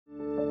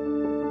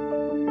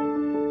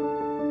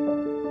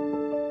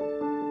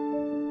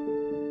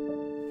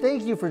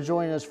Thank you for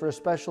joining us for a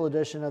special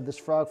edition of this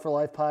Frog for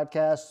Life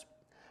podcast.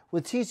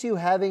 With TCU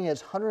having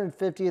its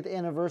 150th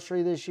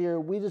anniversary this year,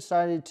 we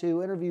decided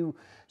to interview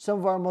some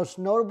of our most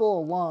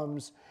notable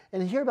alums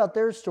and hear about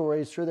their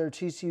stories through their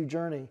TCU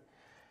journey.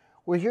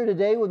 We're here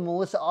today with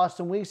Melissa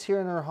Austin Weeks here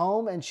in her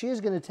home, and she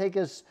is going to take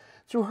us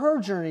through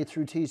her journey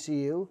through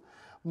TCU.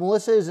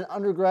 Melissa is an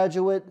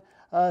undergraduate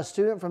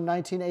student from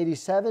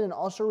 1987 and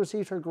also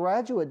received her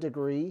graduate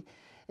degree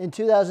in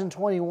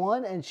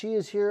 2021, and she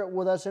is here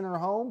with us in her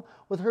home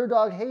with her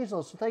dog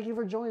Hazel. So thank you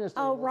for joining us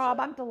today, Oh, Melissa. Rob,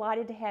 I'm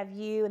delighted to have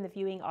you and the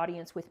viewing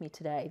audience with me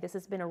today. This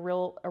has been a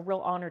real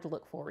honor to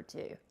look forward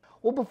to.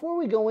 Well, before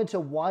we go into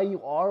why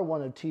you are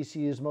one of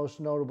TCU's most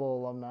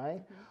notable alumni,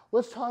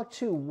 let's talk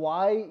to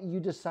why you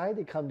decided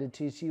to come to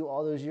TCU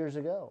all those years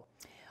ago.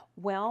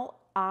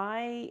 Well,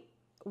 I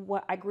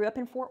grew up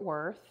in Fort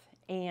Worth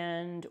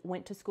and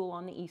went to school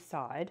on the east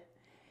side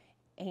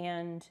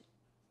and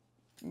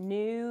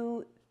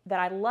knew that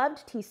I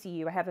loved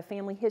TCU. I have a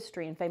family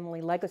history and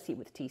family legacy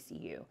with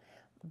TCU.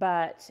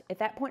 But at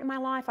that point in my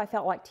life, I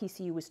felt like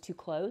TCU was too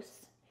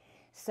close.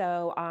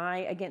 So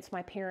against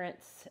my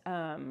parents,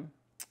 I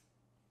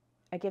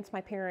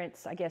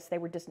guess they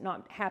were just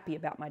not happy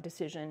about my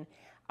decision.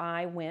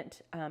 I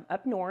went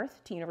up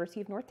north to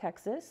University of North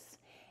Texas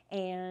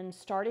and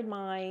started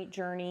my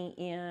journey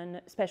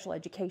in special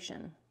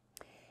education.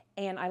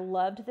 And I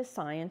loved the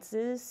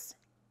sciences.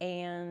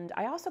 And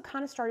I also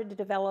kind of started to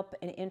develop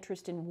an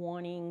interest in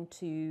wanting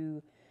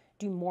to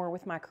do more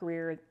with my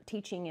career.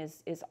 Teaching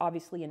is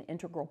obviously an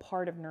integral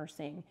part of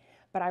nursing,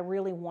 but I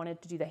really wanted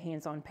to do the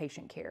hands-on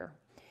patient care.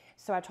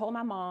 So I told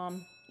my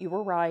mom, you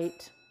were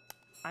right.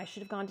 I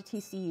should have gone to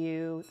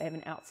TCU. They have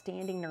an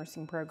outstanding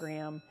nursing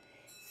program.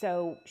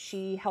 So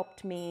she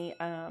helped me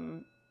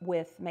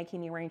with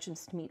making the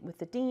arrangements to meet with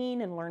the dean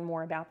and learn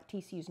more about the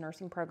TCU's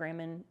nursing program,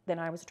 and then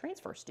I was a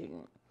transfer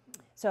student.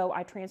 So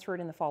I transferred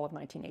in the fall of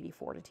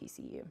 1984 to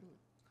TCU.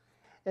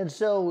 And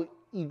so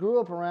you grew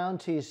up around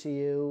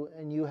TCU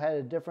and you had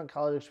a different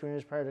college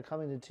experience prior to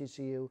coming to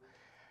TCU.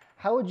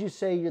 How would you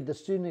say the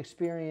student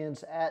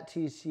experience at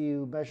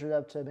TCU measured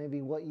up to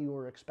maybe what you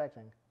were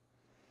expecting?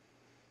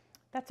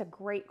 That's a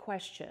great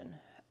question.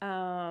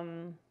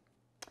 First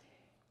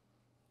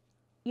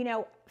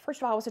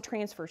of all, I was a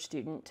transfer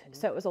student,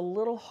 so it was a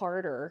little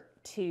harder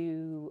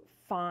to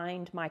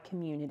find my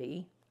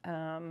community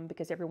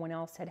because everyone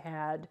else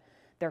had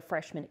their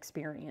freshman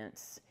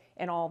experience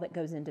and all that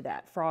goes into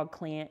that, frog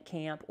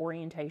camp,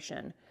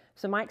 orientation.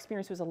 So my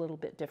experience was a little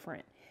bit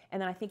different.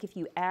 And then I think if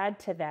you add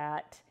to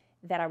that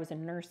I was a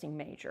nursing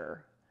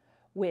major,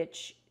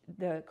 which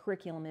the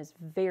curriculum is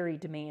very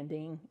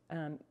demanding,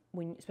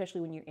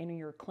 especially when you're in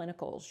your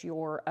clinicals,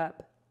 you're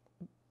up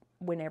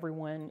when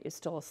everyone is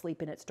still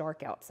asleep and it's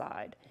dark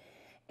outside,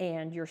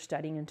 and you're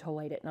studying until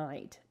late at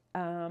night.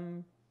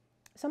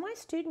 So my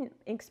student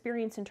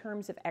experience in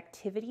terms of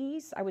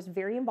activities, I was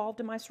very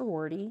involved in my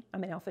sorority.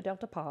 I'm an Alpha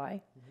Delta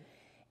Pi.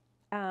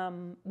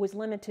 Was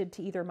limited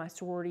to either my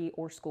sorority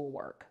or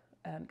schoolwork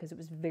because it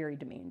was very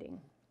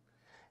demanding.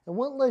 And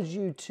what led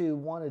you to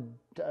want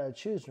to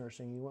choose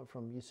nursing? You went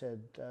from, you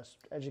said,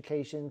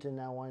 education to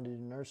now wanting to do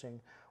nursing.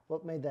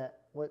 What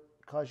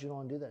caused you to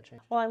want to do that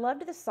change? Well, I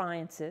loved the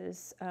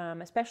sciences,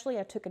 especially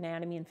I took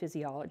anatomy and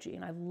physiology,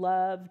 and I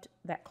loved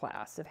that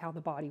class of how the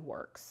body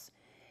works.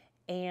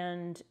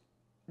 And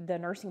the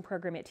nursing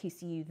program at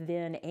TCU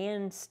then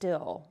and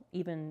still,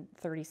 even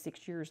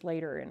 36 years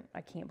later, and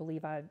I can't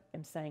believe I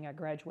am saying I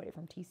graduated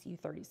from TCU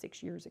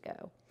 36 years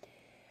ago,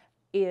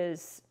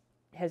 has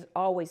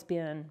always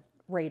been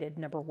rated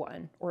number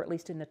one, or at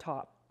least in the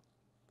top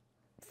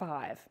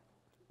 5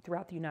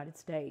 throughout the United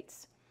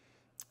States.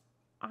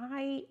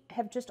 I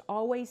have just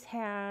always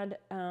had,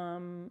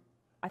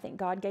 I think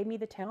God gave me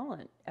the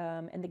talent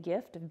and the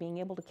gift of being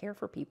able to care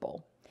for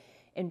people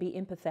and be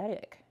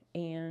empathetic.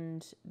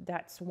 And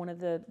that's one of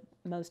the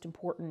most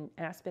important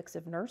aspects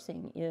of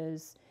nursing,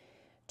 is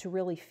to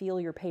really feel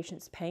your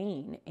patient's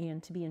pain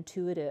and to be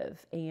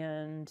intuitive.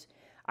 And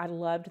I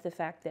loved the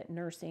fact that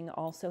nursing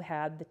also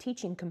had the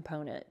teaching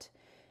component,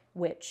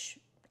 which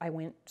I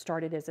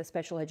started as a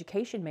special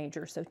education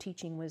major, so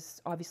teaching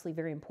was obviously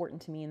very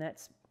important to me, and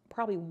that's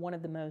probably one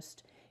of the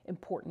most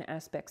important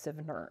aspects of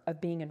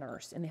being a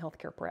nurse in the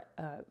healthcare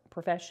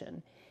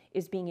profession,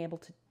 is being able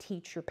to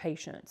teach your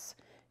patients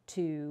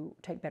to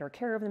take better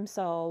care of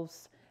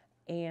themselves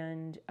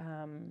and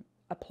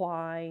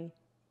apply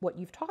what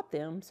you've taught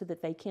them so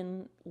that they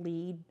can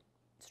lead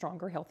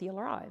stronger, healthier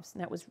lives.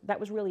 And that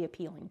was really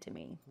appealing to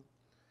me.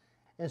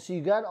 And so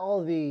you got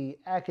all the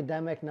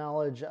academic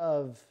knowledge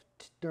of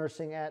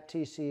nursing at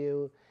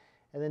TCU,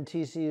 and then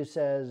TCU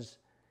says,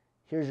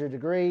 here's your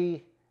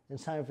degree,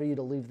 it's time for you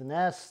to leave the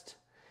nest,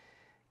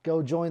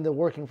 go join the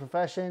working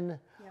profession.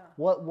 Yeah.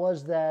 What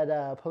was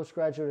that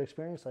postgraduate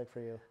experience like for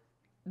you?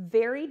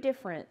 Very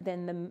different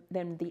than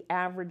the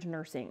average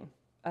nursing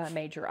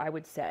major, I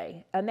would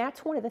say. And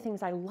that's one of the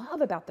things I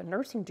love about the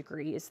nursing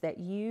degree, is that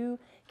you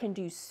can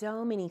do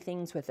so many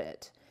things with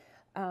it.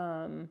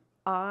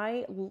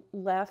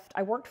 left.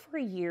 I worked for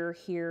a year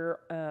here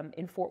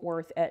in Fort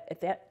Worth.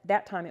 At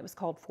that time, it was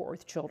called Fort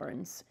Worth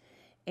Children's,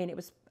 and it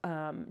was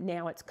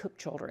now it's Cook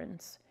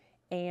Children's.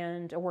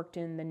 And I worked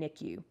in the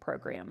NICU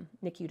program,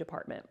 NICU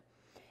department.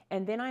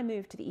 And then I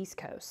moved to the East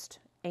Coast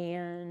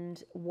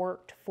and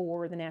worked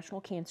for the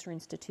National Cancer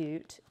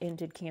Institute and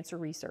did cancer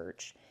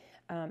research.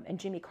 And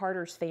Jimmy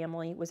Carter's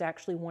family was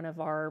actually one of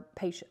our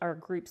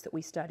groups that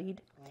we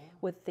studied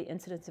with the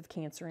incidence of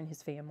cancer in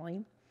his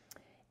family.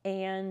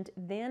 And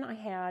then I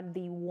had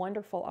the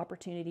wonderful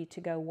opportunity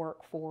to go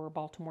work for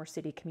Baltimore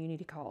City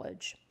Community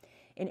College,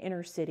 an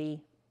inner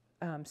city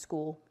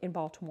school in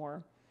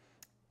Baltimore,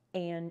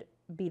 and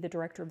be the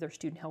director of their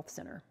student health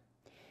center.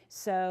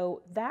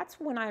 So that's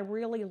when I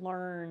really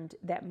learned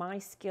that my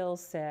skill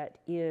set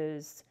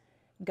is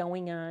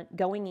going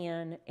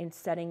in and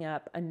setting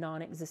up a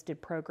non-existent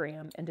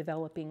program and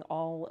developing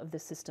all of the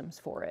systems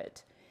for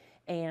it.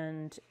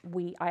 And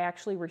I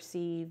actually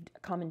received a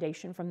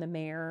commendation from the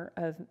mayor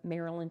of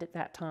Maryland at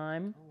that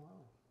time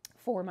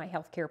for my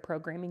healthcare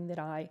programming that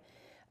I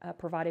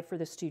provided for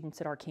the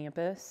students at our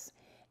campus,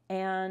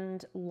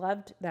 and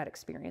loved that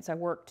experience. I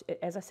worked,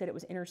 as I said, it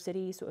was inner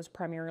city, so it was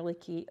primarily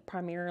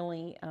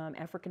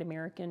African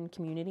American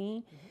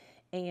community,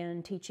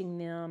 and teaching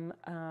them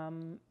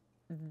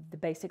the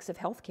basics of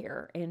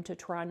healthcare and to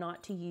try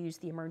not to use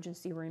the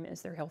emergency room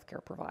as their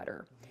healthcare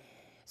provider.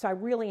 So I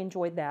really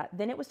enjoyed that.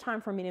 Then it was time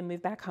for me to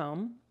move back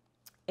home,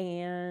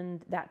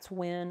 and that's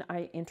when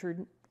I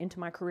entered into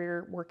my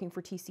career working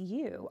for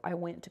TCU. I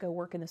went to go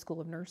work in the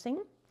School of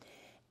Nursing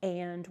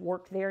and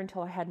worked there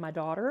until I had my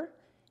daughter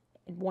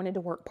and wanted to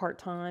work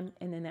part-time,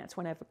 and then that's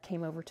when I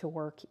came over to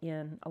work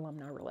in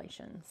alumni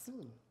relations.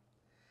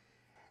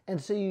 And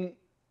so you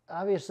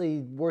obviously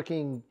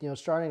working,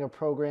 starting a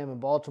program in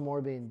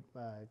Baltimore, being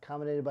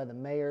accommodated by the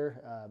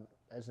mayor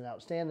as an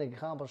outstanding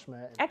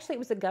accomplishment. Actually, it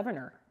was the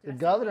governor. The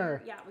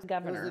governor? Yeah, it was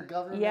governor. It was the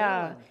governor of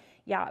Maryland.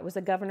 Yeah, it was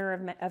the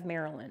governor of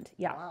Maryland.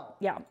 Yeah. Wow.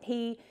 Yeah,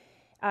 he,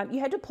 you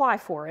had to apply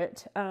for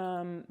it,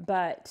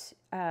 but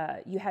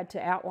you had to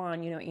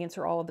outline,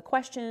 answer all of the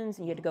questions,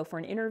 and you had to go for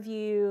an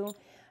interview.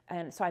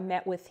 And so I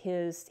met with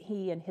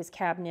he and his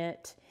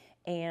cabinet,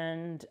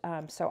 and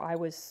so I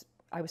was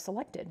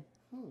selected.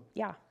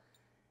 Yeah.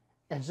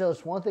 And so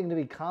it's one thing to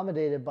be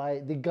accommodated by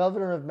the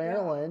governor of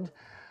Maryland,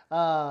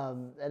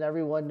 and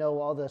everyone know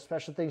all the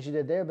special things you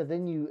did there. But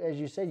then you, as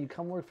you said, you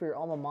come work for your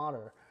alma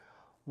mater.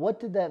 What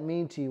did that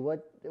mean to you?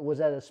 What was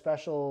that, a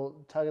special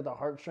tug at the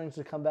heartstrings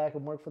to come back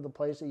and work for the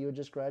place that you had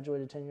just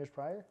graduated 10 years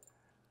prior?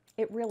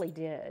 It really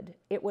did.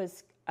 It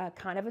was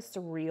kind of a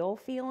surreal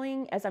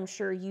feeling, as I'm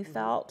sure you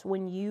felt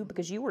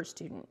because you were a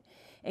student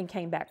and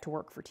came back to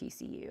work for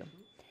TCU.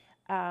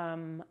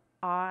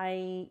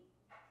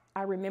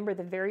 I remember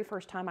the very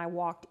first time I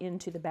walked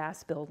into the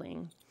Bass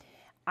Building.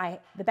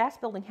 The Bass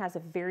Building has a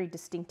very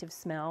distinctive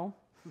smell,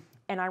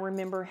 and I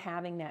remember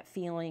having that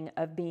feeling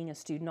of being a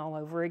student all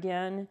over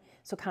again.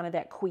 So kind of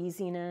that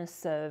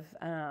queasiness of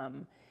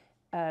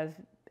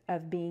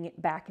being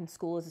back in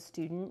school as a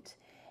student.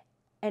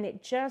 And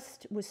it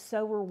just was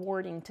so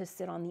rewarding to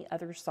sit on the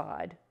other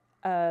side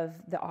of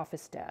the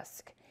office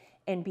desk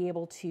and be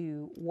able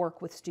to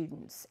work with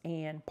students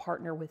and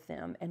partner with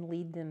them and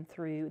lead them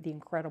through the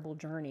incredible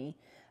journey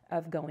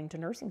of going to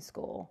nursing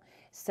school.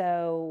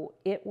 So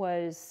it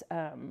was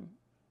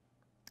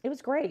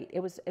great. It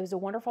was a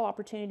wonderful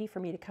opportunity for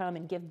me to come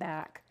and give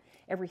back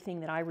everything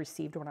that I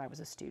received when I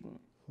was a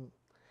student.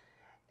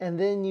 And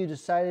then you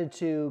decided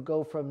to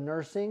go from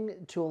nursing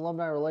to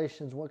alumni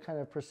relations. What kind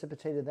of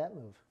precipitated that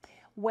move?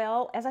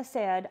 Well, as I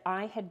said,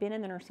 I had been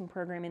in the nursing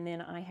program, and then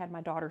I had my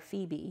daughter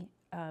Phoebe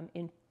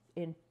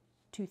in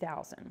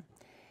 2000.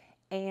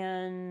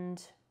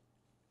 And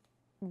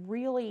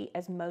really,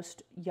 as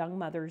most young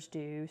mothers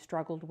do,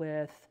 struggled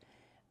with,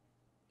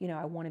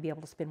 I want to be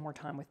able to spend more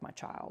time with my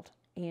child.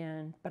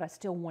 But I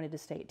still wanted to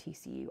stay at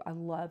TCU. I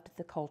loved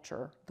the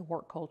culture, the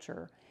work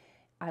culture.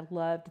 I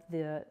loved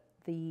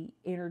the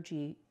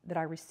energy that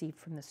I received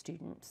from the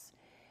students.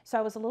 So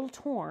I was a little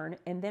torn,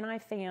 and then I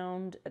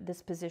found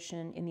this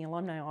position in the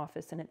alumni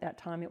office, and at that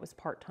time it was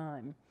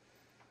part-time.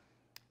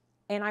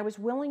 And I was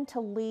willing to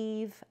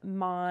leave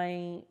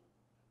my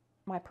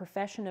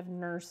profession of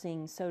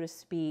nursing, so to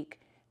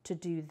speak, to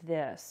do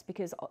this,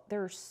 because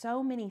there are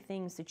so many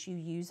things that you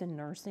use in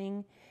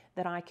nursing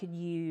that I could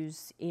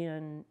use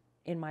in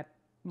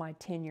my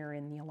tenure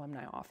in the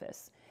alumni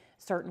office.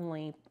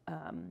 Certainly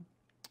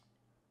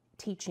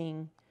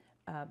teaching,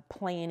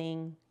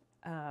 planning,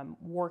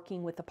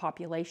 working with the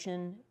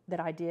population that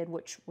I did,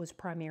 which was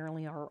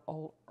primarily our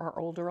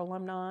older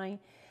alumni.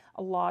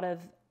 A lot of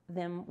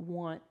them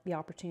want the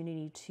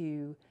opportunity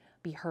to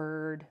be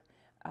heard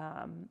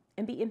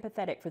and be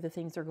empathetic for the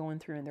things they're going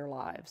through in their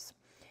lives.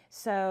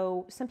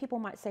 So some people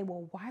might say,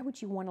 well, why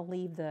would you want to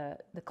leave the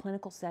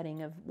clinical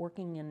setting of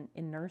working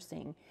in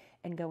nursing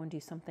and go and do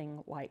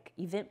something like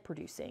event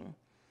producing?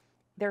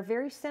 They're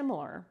very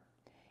similar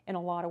in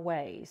a lot of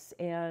ways.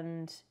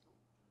 And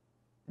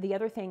the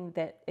other thing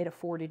that it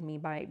afforded me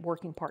by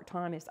working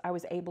part-time is I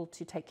was able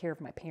to take care of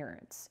my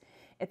parents.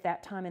 At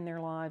that time in their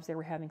lives, they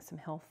were having some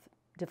health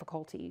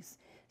difficulties.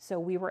 So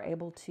we were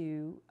able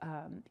to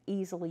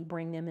easily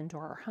bring them into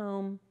our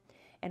home,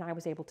 and I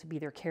was able to be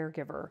their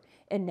caregiver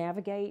and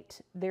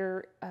navigate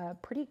their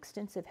pretty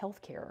extensive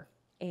health care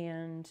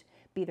and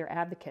be their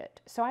advocate.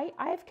 So I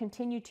have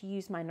continued to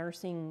use my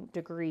nursing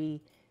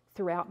degree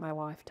throughout my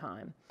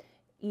lifetime,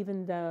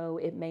 even though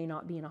it may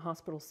not be in a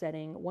hospital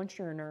setting. Once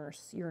you're a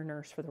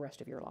nurse for the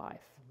rest of your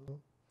life. Mm-hmm.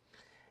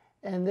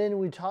 And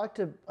then you talked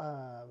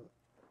about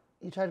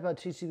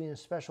TCU being a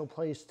special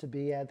place to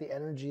be at, the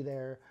energy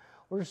there.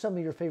 What are some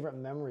of your favorite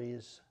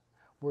memories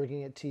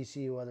working at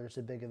TCU, whether it's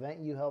a big event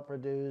you help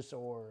produce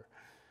or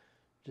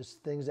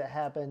just things that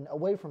happen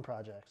away from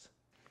projects?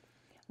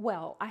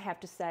 Well, I have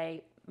to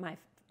say my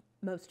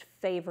most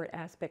favorite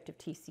aspect of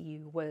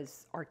TCU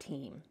was our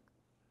team.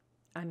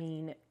 I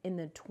mean, in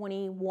the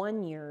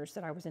 21 years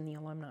that I was in the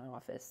alumni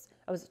office,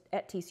 I was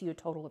at TCU a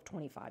total of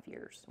 25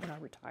 years when I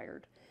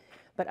retired.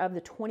 But of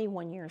the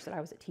 21 years that I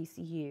was at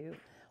TCU,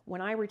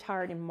 when I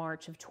retired in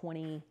March of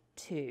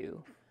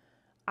 22,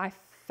 I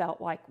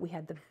felt like we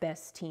had the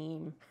best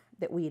team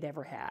that we had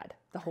ever had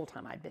the whole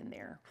time I'd been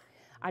there.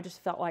 I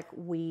just felt like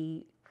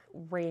we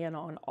ran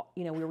on,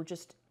 we were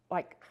just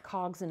like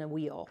cogs in a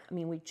wheel. I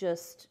mean, we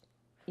just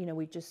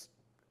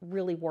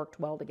really worked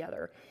well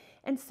together.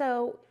 And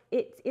so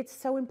it's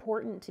so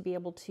important to be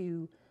able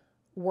to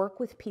work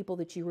with people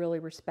that you really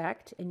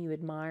respect and you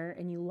admire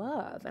and you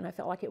love. And I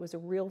felt like it was a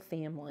real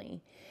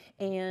family.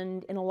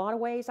 And in a lot of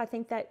ways, I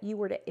think that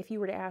if you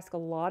were to ask a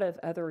lot of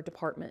other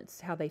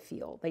departments how they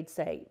feel, they'd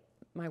say,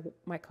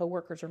 my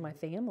coworkers are my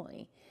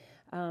family.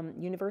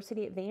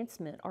 University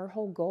advancement, our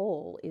whole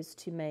goal is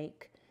to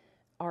make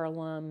our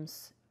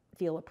alums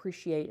feel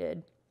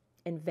appreciated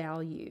and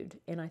valued,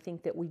 and I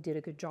think that we did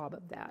a good job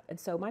of that. And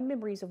so my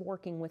memories of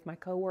working with my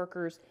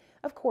coworkers,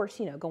 of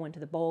course, going to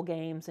the bowl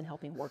games and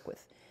helping work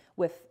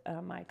with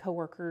my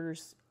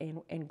coworkers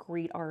and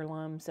greet our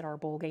alums at our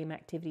bowl game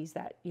activities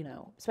that,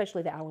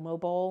 especially the Alamo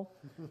Bowl.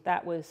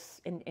 That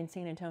was in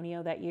San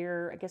Antonio that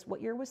year. I guess,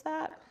 what year was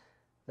that?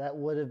 That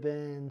would have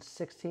been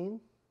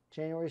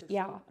January 16.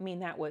 Yeah, I mean,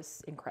 that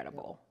was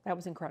incredible. That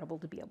was incredible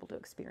to be able to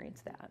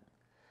experience that.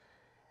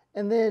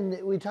 And then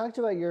we talked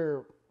about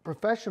your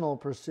professional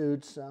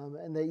pursuits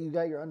and that you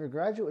got your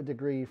undergraduate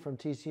degree from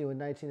TCU in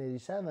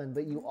 1987,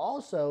 but you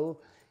also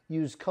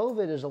used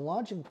COVID as a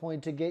launching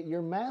point to get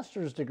your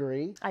master's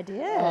degree. I did.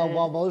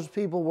 While most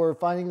people were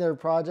finding their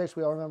projects,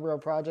 we all remember our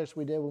projects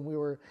we did when we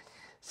were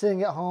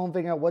sitting at home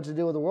figuring out what to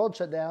do with the world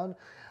shut down.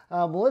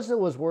 Melissa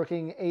was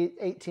working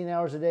 18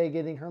 hours a day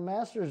getting her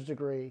master's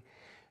degree.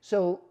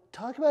 So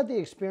talk about the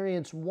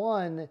experience,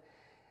 one,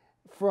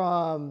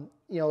 from,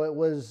 it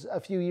was a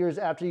few years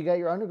after you got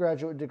your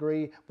undergraduate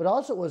degree, but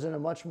also it was in a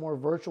much more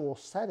virtual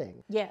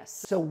setting.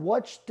 Yes. So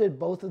what did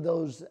both of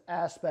those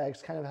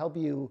aspects kind of help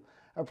you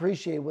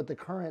appreciate what the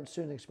current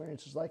student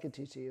experience is like at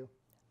TCU?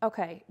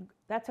 Okay,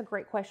 that's a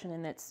great question,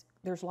 and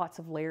there's lots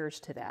of layers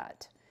to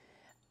that.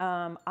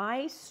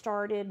 I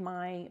started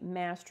my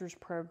master's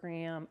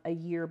program a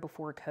year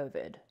before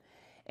COVID.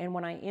 And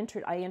when I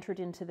entered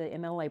into the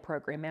MLA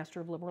program,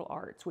 Master of Liberal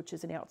Arts, which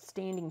is an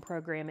outstanding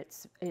program.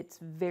 It's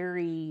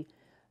very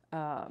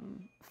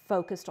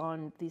focused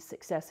on the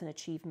success and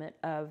achievement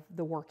of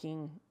the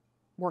working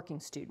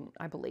student,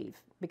 I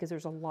believe, because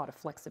there's a lot of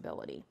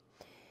flexibility.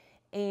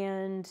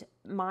 And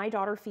my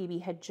daughter Phoebe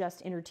had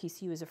just entered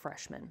TCU as a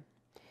freshman.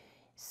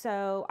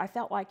 So I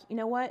felt like, you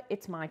know what,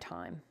 it's my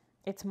time.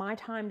 It's my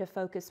time to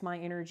focus my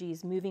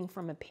energies moving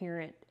from a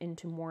parent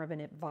into more of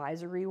an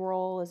advisory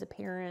role as a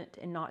parent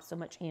and not so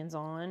much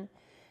hands-on,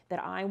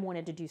 that I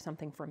wanted to do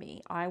something for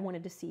me. I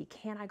wanted to see,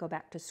 can I go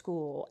back to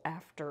school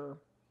after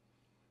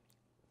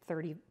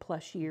 30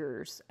 plus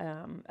years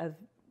of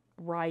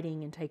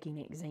writing and taking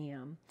an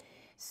exam.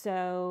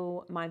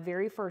 So my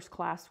very first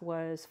class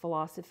was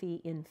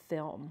philosophy in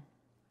film,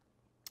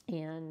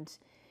 and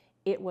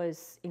it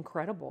was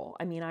incredible.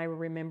 I mean, I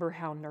remember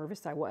how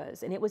nervous I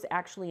was, and it was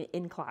actually an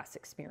in-class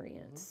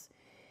experience.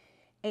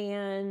 Mm-hmm.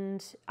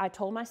 And I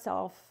told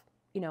myself,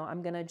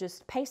 I'm going to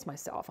just pace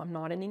myself. I'm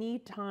not in any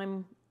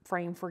time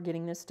frame for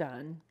getting this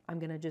done. I'm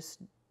going to just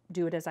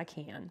do it as I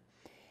can.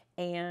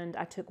 And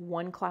I took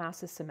one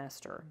class a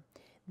semester.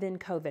 Then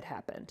COVID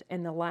happened,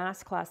 and the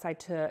last class I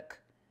took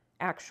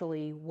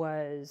actually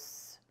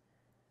was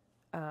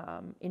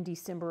in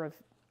December of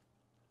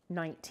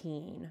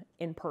 19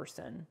 in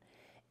person.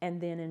 And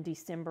then in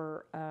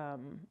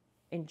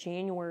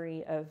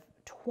January of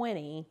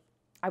 20,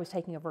 I was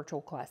taking a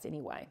virtual class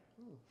anyway.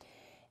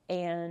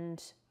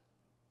 And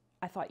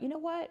I thought, you know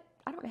what?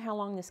 I don't know how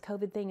long this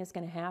COVID thing is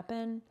going to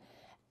happen.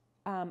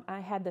 I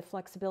had the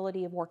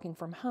flexibility of working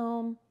from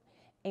home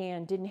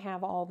and didn't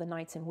have all the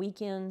nights and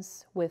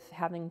weekends with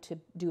having to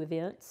do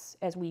events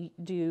as we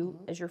do,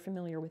 as you're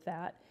familiar with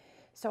that.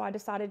 So I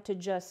decided to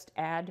just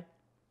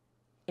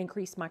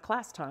increase my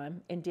class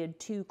time and did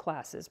 2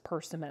 classes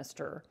per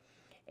semester,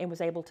 and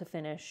was able to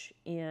finish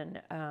in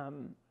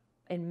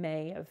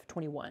May of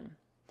 21.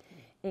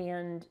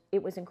 And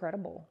it was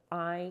incredible.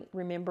 I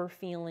remember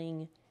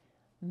feeling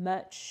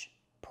much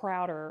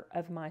prouder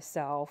of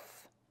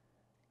myself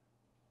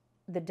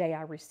the day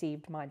I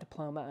received my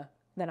diploma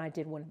than I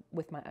did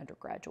with my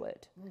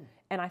undergraduate.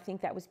 And I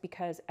think that was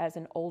because as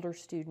an older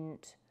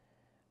student,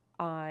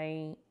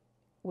 I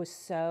was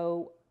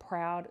so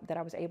proud that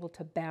I was able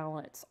to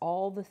balance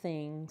all the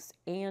things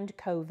and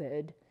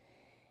COVID.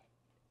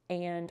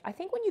 And I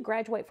think when you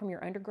graduate from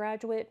your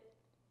undergraduate,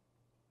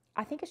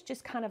 I think it's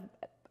just kind of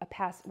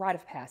a rite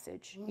of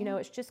passage. You know,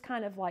 it's just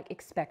kind of like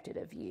expected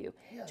of you,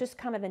 just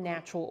kind of the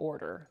natural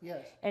order.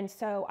 Yes. And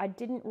so I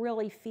didn't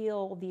really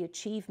feel the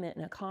achievement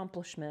and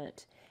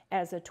accomplishment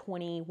as a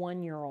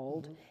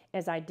 21-year-old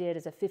as I did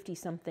as a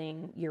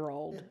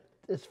 50-something-year-old.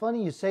 It's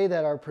funny you say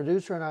that. Our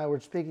producer and I were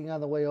speaking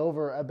on the way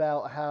over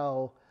about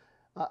how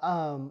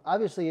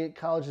obviously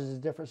college is a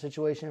different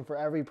situation for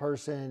every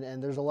person,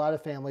 and there's a lot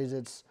of families.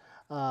 It's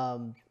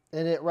and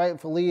it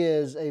rightfully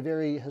is a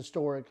very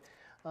historic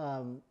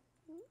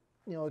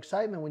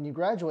excitement when you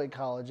graduate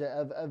college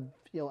of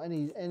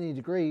any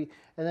degree,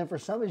 and then for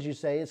some, as you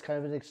say, it's kind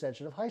of an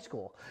extension of high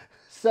school.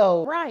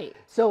 So Right.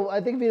 So I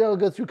think being able to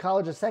go through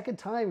college a second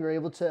time, you're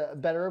able to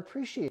better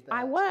appreciate that.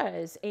 I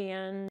was,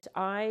 and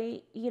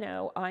I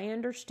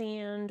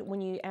understand when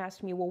you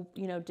asked me, well,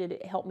 did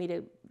it help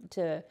me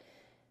to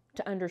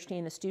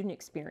understand the student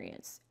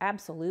experience?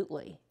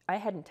 Absolutely. I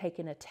hadn't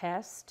taken a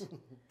test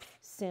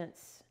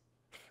since,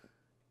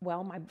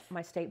 well,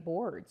 my state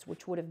boards,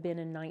 which would have been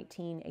in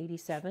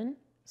 1987.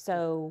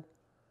 So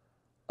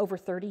over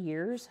 30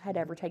 years had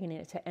ever taken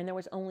it. And there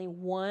was only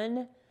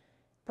one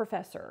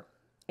professor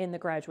in the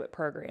graduate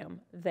program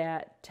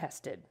that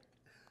tested.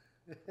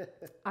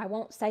 I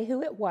won't say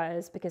who it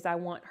was because I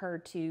want her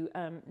to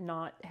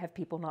not have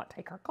people not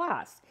take her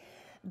class.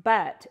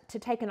 But to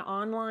take an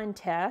online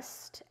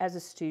test as a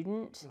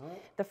student,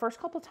 the first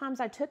couple times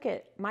I took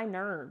it, my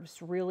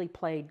nerves really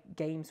played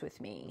games with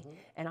me,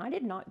 and I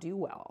did not do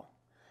well.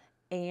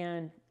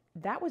 And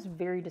that was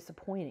very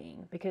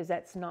disappointing because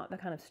that's not the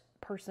kind of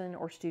person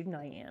or student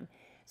I am.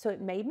 So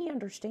it made me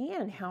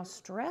understand how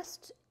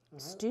stressed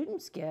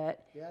students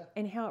get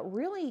and how it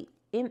really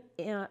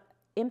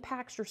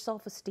impacts your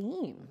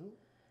self-esteem.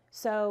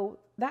 So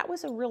that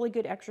was a really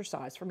good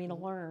exercise for me to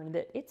learn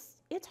that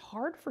it's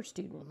hard for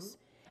students.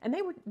 And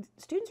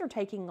students are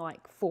taking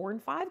like 4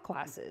 and 5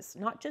 classes,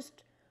 not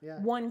just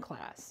one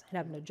class, and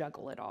having to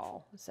juggle it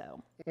all.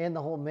 So, and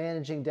the whole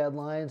managing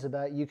deadlines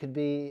about you could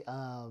be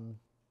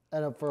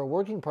for a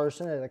working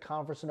person at a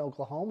conference in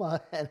Oklahoma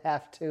and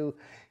have to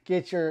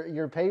get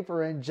your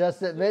paper in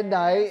just at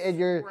midnight, and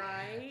you're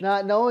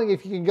not knowing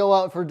if you can go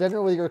out for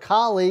dinner with your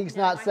colleagues.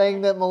 Not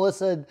saying that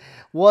Melissa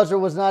was or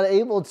was not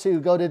able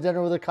to go to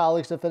dinner with her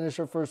colleagues to finish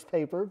her first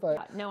paper,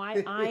 but no,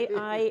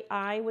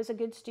 I was a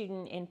good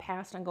student and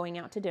passed on going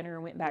out to dinner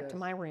and went back to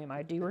my room.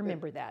 I do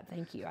remember that.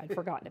 Thank you. I'd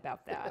forgotten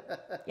about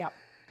that. Yeah.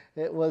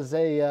 It was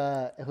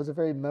a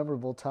very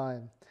memorable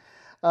time.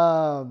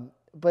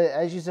 But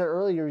as you said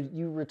earlier,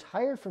 you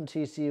retired from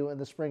TCU in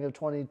the spring of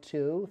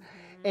 22,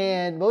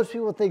 and most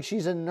people think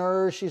she's a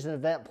nurse, she's an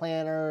event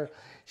planner,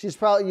 she's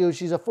probably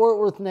she's a Fort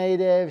Worth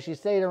native, she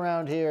stayed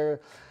around here.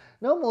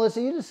 No,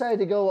 Melissa, you decided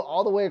to go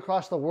all the way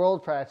across the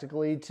world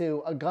practically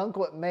to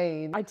Algonquin,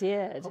 Maine. I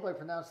did. I hope I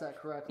pronounced that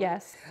correctly.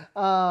 Yes.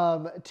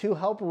 To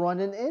help run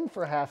an inn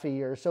for half a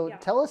year. So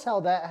tell us how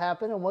that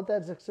happened and what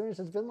that experience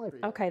has been like for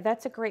you. Okay,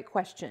 that's a great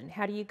question.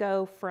 How do you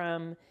go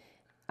from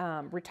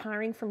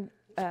retiring from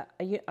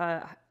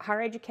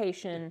higher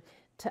education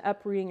to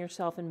uprooting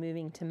yourself and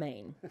moving to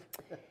Maine?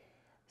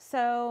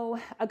 So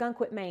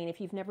Algonquin, Maine, if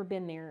you've never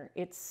been there,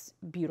 it's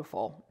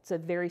beautiful. It's a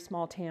very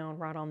small town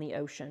right on the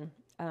ocean,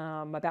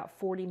 about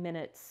 40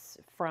 minutes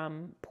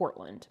from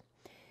Portland.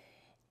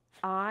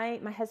 My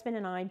husband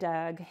and I,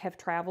 Doug, have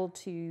traveled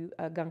to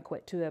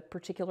Algonquin to a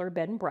particular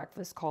bed and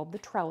breakfast called the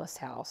Trellis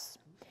House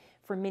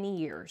for many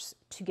years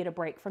to get a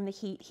break from the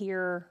heat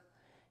here,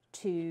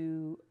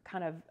 to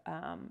kind of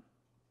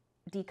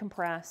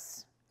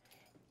decompress,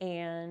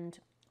 and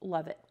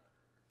love it.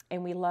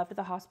 And we loved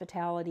the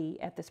hospitality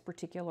at this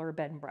particular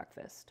bed and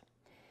breakfast.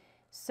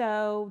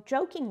 So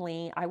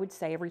jokingly, I would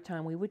say every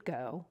time we would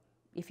go,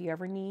 if you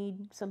ever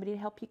need somebody to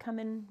help you come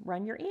and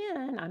run your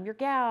inn, I'm your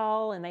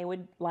gal, and they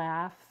would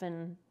laugh,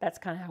 and that's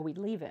kind of how we'd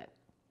leave it.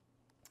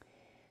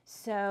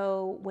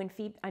 So when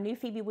I knew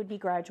Phoebe would be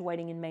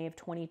graduating in May of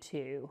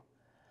 22,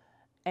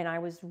 and I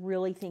was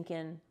really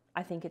thinking,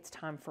 I think it's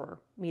time for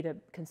me to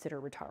consider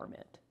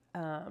retirement.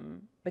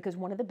 Because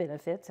one of the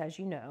benefits, as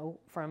you know,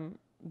 from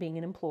being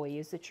an employee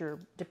is that your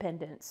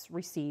dependents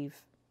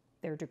receive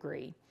their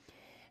degree.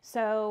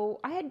 So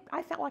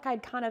I felt like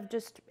I'd kind of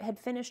just had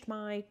finished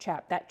my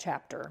that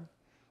chapter,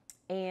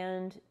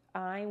 and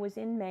I was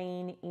in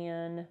Maine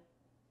in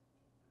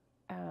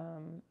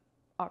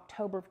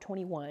October of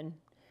 21,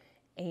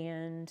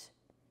 and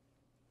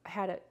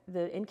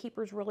the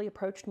innkeepers really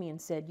approached me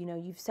and said,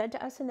 you've said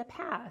to us in the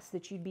past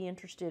that you'd be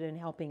interested in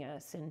helping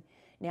us, and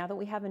now that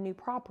we have a new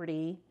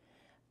property,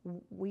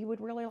 we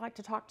would really like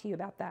to talk to you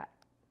about that,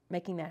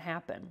 making that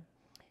happen.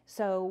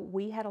 So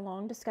we had a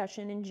long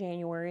discussion in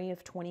January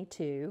of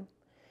 22,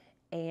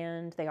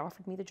 and they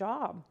offered me the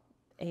job.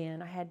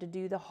 And I had to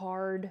do the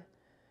hard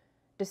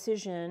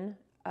decision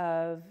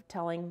of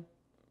telling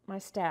my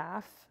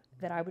staff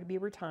that I would be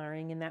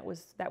retiring, and that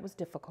was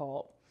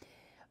difficult.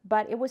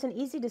 But it was an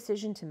easy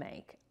decision to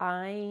make.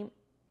 I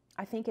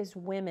think as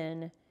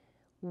women,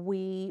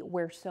 we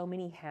wear so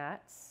many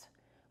hats.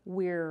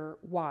 We're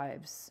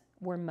wives,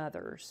 we're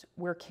mothers,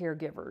 we're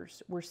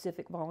caregivers, we're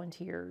civic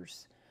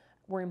volunteers,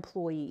 we're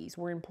employees,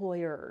 we're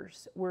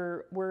employers,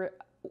 we're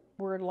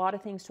a lot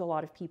of things to a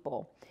lot of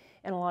people.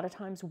 And a lot of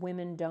times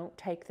women don't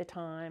take the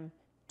time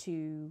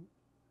to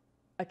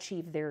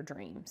achieve their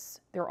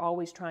dreams. They're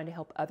always trying to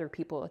help other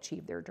people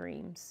achieve their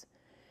dreams.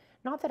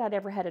 Not that I'd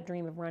ever had a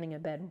dream of running a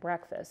bed and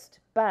breakfast,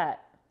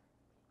 but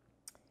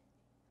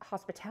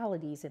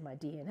hospitality is in my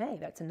DNA.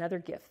 That's another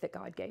gift that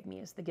God gave me,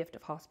 is the gift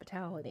of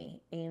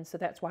hospitality. And so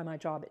that's why my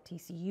job at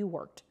TCU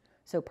worked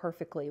so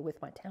perfectly with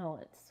my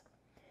talents.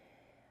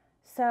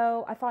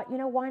 So I thought,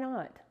 why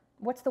not?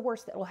 What's the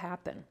worst that will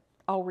happen?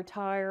 I'll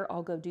retire,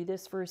 I'll go do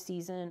this for a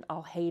season,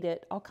 I'll hate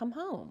it, I'll come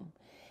home.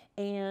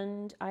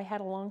 And I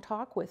had a long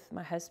talk with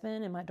my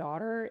husband and my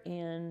daughter,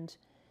 and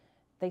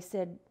they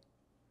said,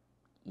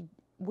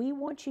 we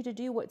want you to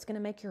do what's going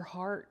to make your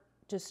heart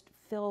just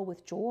fill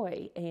with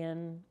joy.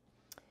 And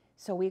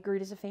so we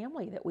agreed as a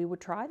family that we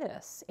would try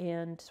this.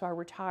 And so I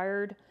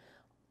retired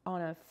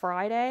on a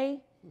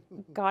Friday,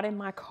 got in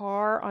my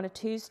car on a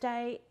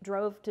Tuesday,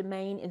 drove to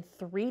Maine in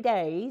 3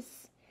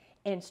 days,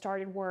 and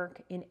started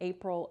work in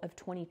April of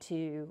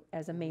 22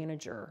 as a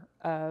manager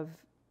of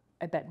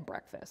a bed and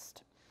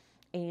breakfast.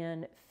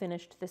 And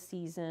finished the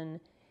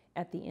season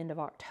at the end of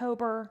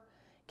October,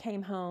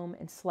 came home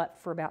and slept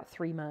for about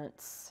 3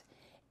 months,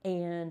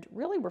 and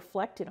really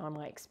reflected on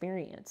my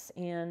experience.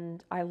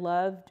 And I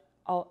loved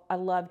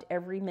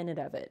every minute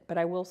of it. But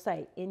I will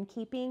say,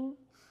 innkeeping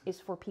is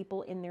for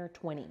people in their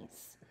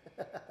 20s.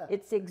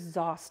 It's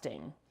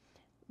exhausting.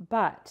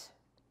 But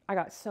I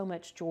got so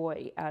much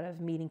joy out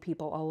of meeting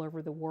people all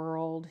over the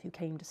world who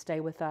came to stay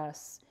with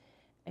us.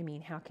 I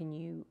mean, how can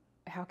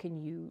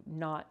you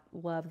not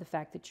love the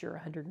fact that you're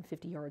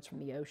 150 yards from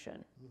the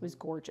ocean? It was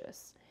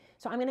gorgeous.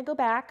 So I'm going to go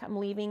back. I'm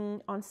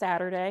leaving on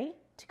Saturday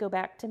to go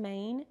back to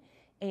Maine,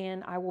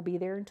 and I will be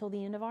there until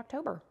the end of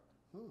October.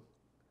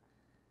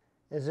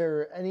 Is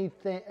there any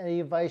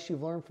advice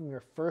you've learned from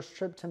your first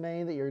trip to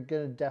Maine that you're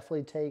going to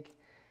definitely take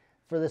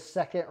for the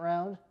second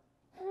round?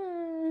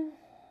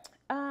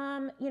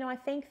 I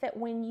think that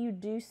when you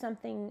do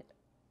something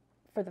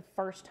for the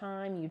first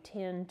time, you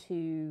tend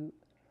to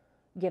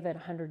give it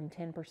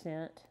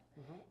 110%.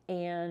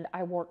 And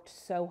I worked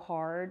so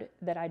hard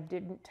that I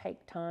didn't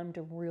take time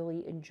to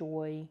really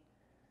enjoy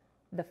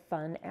the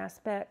fun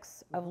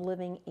aspects of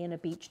living in a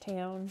beach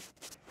town.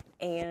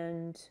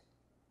 And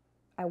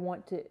I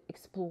want to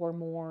explore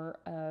more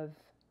of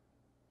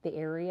the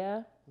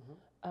area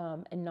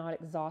and not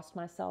exhaust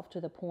myself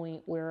to the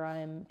point where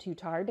I'm too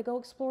tired to go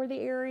explore the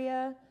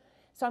area.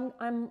 So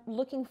I'm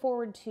looking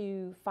forward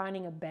to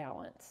finding a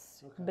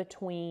balance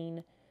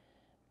between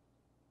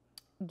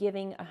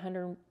giving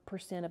 100%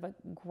 of a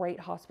great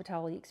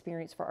hospitality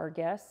experience for our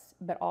guests,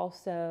 but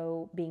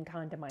also being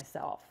kind to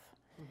myself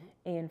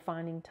and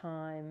finding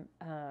time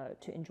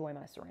to enjoy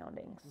my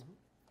surroundings.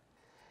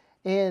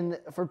 And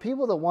for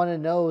people that want to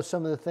know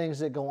some of the things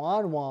that go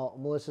on while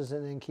Melissa's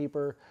an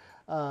innkeeper,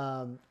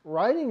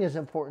 writing is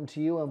important to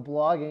you and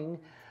blogging.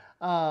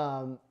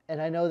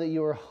 And I know that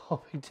you were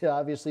hoping to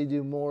obviously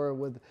do more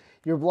with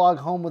your blog,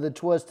 Home with a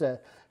Twist, to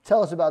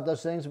tell us about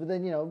those things. But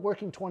then,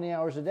 working 20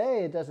 hours a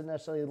day, it doesn't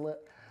necessarily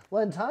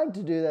lend time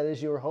to do that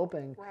as you were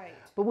hoping. Right.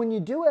 But when you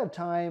do have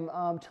time,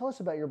 tell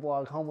us about your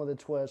blog, Home with a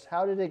Twist.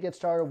 How did it get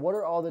started? What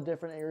are all the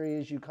different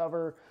areas you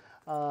cover?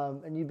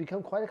 And you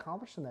become quite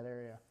accomplished in that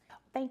area.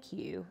 Thank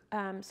you.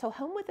 So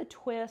Home with a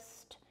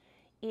Twist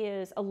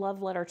is a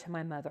love letter to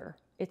my mother.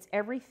 It's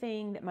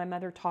everything that my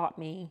mother taught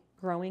me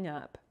growing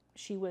up.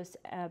 She was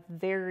a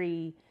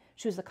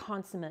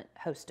consummate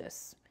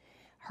hostess.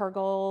 Her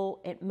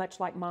goal, much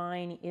like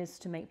mine, is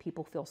to make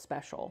people feel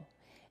special.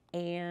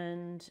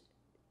 And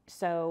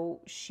so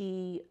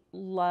she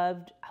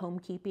loved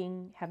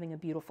homekeeping, having a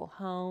beautiful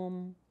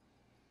home,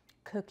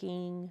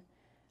 cooking,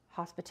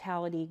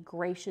 hospitality,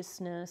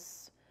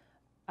 graciousness.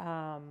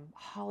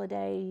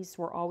 Holidays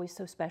were always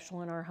so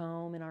special in our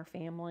home, in our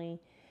family.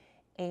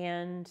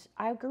 And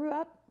I grew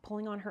up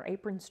pulling on her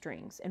apron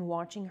strings and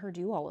watching her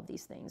do all of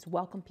these things,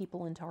 welcome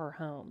people into our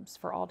homes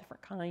for all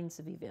different kinds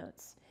of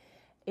events.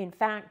 In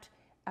fact,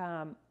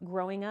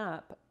 growing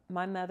up,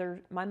 my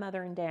mother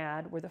and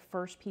dad were the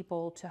first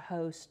people to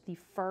host the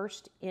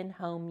first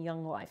in-home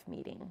Young Life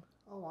meeting.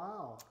 Oh,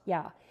 wow.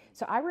 Yeah.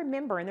 So I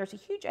remember, and there's a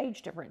huge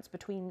age difference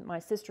between my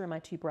sister and my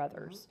two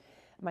brothers.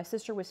 My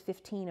sister was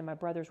 15 and my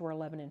brothers were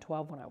 11 and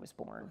 12 when I was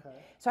born.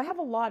 Okay. So I have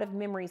a lot of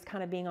memories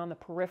kind of being on the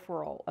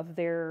peripheral of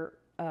their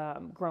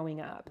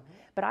growing up.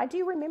 But I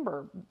do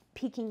remember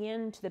peeking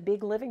into the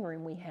big living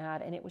room we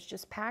had, and it was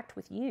just packed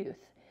with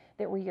youth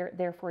that were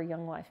there for a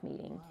Young Life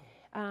meeting.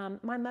 Wow.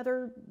 My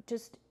mother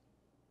just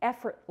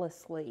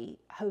effortlessly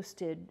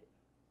hosted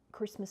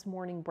Christmas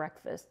morning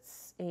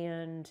breakfasts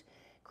and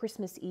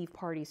Christmas Eve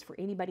parties for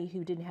anybody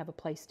who didn't have a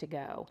place to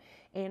go.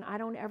 And I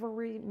don't ever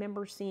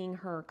remember seeing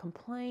her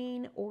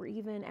complain or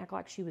even act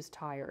like she was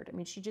tired. I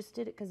mean, she just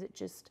did it because it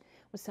just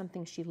was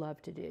something she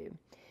loved to do.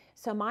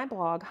 So my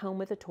blog, Home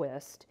with a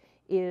Twist,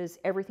 is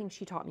everything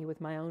she taught me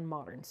with my own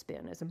modern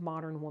spin as a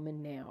modern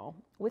woman now,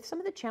 with some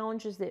of the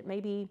challenges that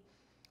maybe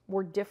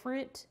were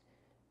different.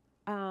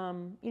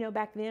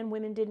 Back then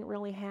women didn't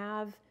really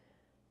have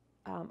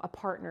a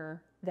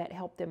partner that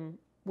helped them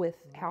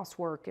with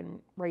housework and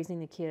raising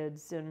the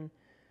kids and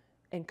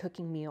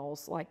cooking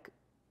meals like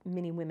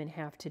many women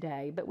have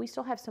today. But we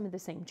still have some of the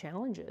same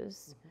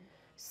challenges.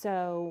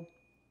 So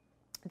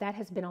that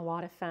has been a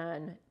lot of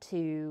fun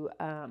to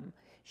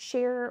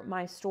share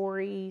my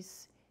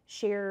stories.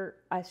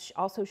 I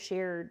also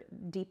shared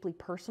deeply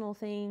personal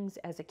things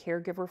as a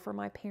caregiver for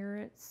my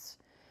parents,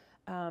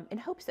 in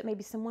hopes that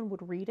maybe someone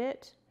would read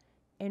it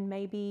and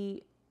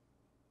maybe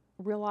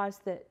realize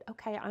that,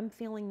 okay, I'm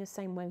feeling the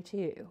same way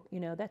too.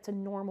 That's a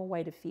normal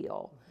way to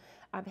feel.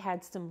 I've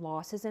had some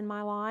losses in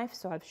my life,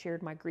 so I've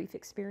shared my grief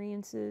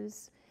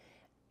experiences.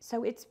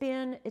 So it's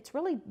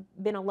really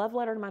been a love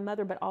letter to my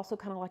mother, but also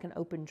kind of like an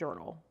open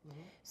journal.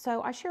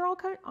 So I share all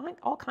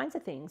kinds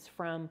of things,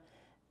 from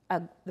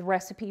the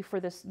recipe for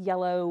this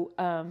yellow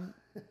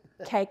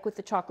cake with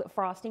the chocolate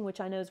frosting, which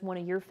I know is one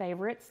of your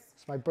favorites.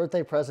 It's my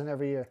birthday present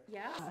every year.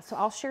 Yeah. So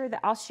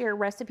I'll share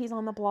recipes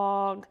on the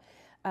blog,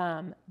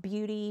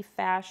 beauty,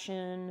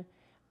 fashion,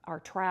 our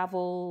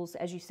travels.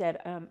 As you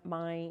said,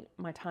 my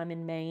time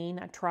in Maine.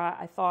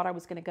 I thought I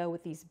was going to go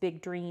with these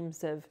big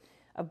dreams of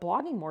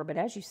blogging more, but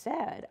as you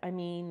said, I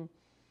mean,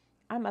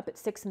 I'm up at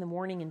 6 in the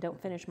morning and don't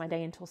finish my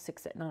day until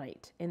 6 at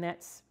night, and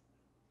that's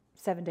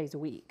 7 days a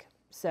week.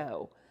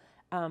 So,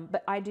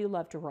 but I do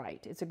love to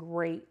write. It's a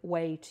great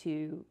way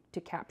to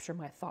capture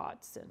my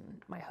thoughts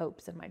and my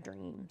hopes and my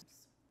dreams.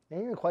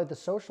 And you're quite the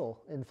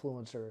social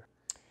influencer.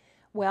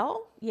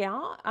 Well,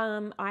 yeah,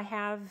 I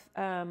have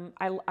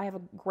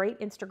a great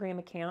Instagram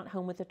account,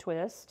 Home with a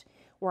Twist,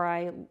 where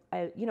I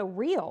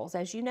reels,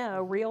 as you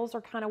know, reels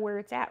are kind of where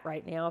it's at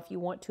right now if you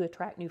want to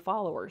attract new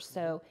followers.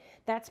 So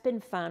that's been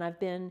fun. I've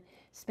been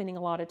spending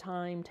a lot of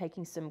time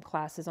taking some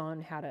classes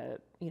on how to,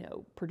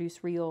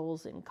 produce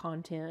reels and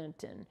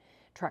content and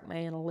track my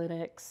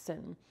analytics.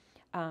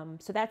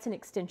 And so that's an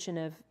extension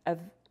of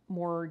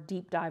more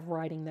deep dive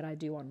writing that I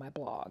do on my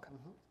blog.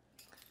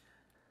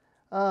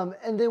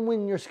 And then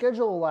when your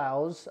schedule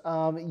allows,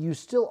 you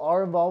still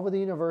are involved with the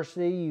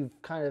university.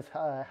 You've kind of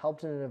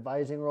helped in an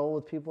advising role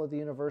with people at the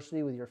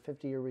university with your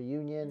 50-year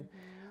reunion.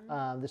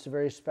 This is a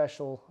very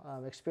special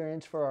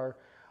experience for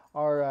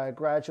our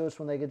graduates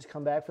when they get to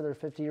come back for their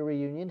 50-year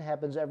reunion. It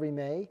happens every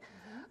May.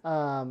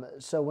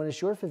 So when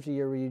it's your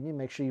 50-year reunion,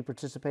 make sure you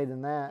participate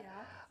in that.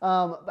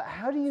 Yeah. But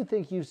how do you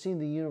think you've seen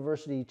the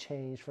university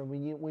change from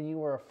when you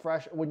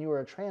were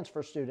a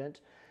transfer student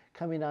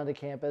coming onto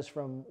campus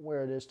from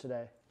where it is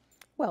today?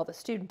 Well, the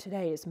student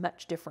today is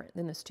much different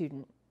than the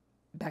student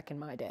back in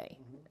my day.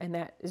 And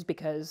that is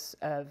because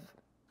of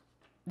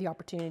the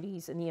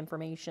opportunities and the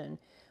information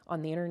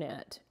on the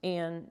internet,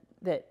 and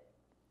that,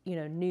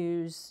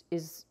 news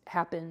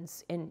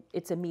happens and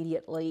it's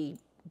immediately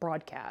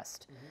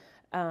broadcast.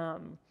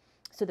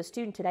 So the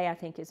student today, I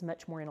think, is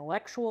much more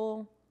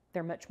intellectual.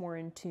 They're much more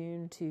in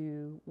tune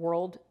to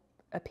world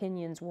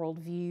opinions, world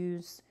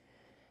views.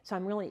 So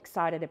I'm really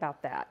excited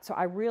about that. So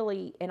I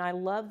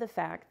love the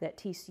fact that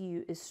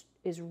TCU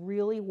is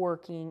really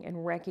working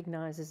and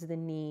recognizes the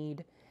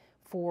need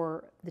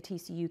for the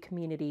TCU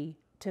community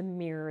to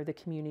mirror the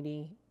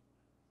community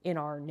in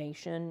our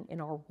nation, in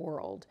our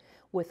world,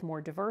 with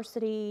more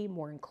diversity,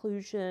 more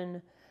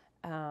inclusion,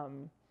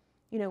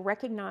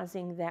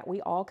 recognizing that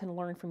we all can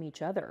learn from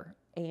each other,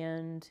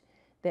 and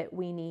that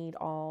we need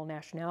all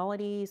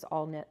nationalities,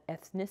 all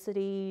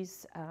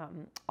ethnicities,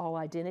 all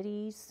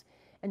identities.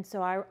 And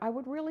so I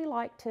would really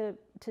like to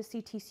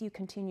see TCU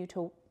continue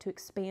to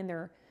expand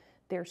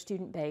their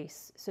student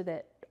base so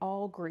that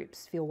all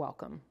groups feel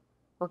welcome,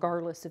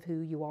 regardless of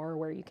who you are or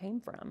where you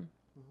came from.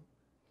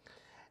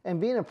 And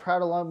being a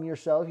proud alum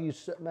yourself, you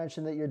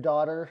mentioned that your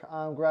daughter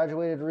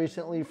graduated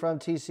recently from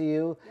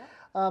TCU.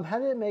 Yep. How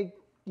did it make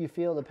you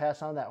feel to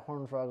pass on that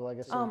Horned Frog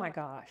legacy? Oh my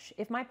gosh.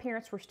 If my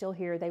parents were still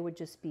here, they would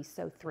just be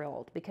so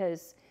thrilled,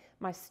 because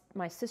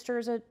my sister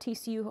is a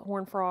TCU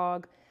Horned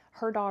Frog.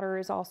 Her daughter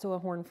is also a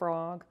Horned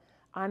Frog.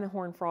 I'm a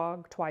Horned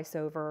Frog twice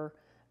over.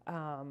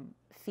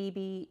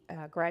 Phoebe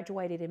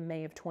graduated in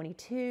May of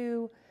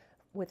 22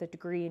 with a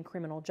degree in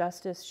criminal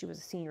justice. She was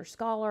a senior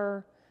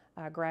scholar,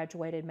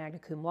 graduated magna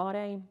cum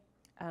laude.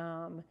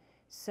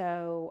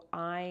 So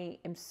I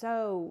am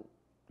so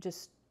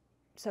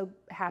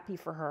happy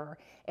for her.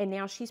 And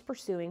now she's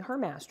pursuing her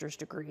master's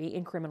degree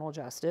in criminal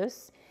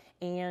justice.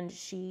 And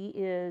she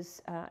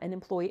is an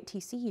employee at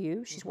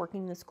TCU. She's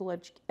working in the School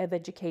of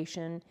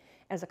Education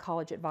as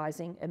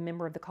a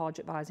member of the College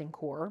Advising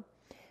Corps.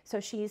 So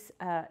she's,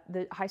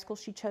 the high school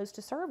she chose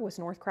to serve was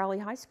North Crowley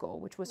High School,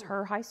 which was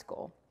her high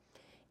school.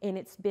 And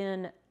it's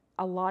been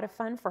a lot of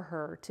fun for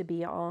her to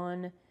be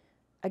on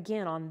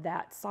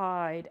that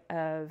side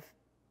of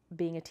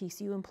being a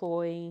TCU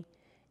employee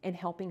and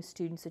helping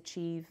students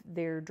achieve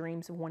their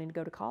dreams of wanting to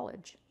go to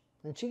college.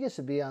 And she gets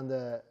to be on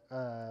the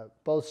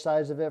both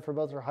sides of it for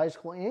both her high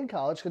school and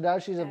college, because now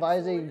she's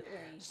advising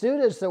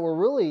students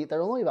that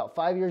they're only about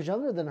 5 years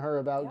younger than her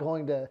about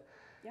going to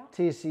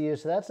TCU.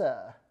 So that's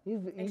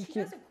and she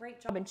does a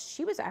great job. And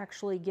she was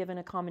actually given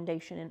a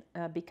commendation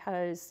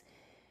because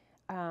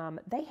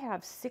they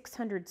have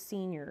 600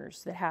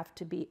 seniors that have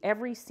to be,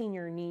 every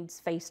senior needs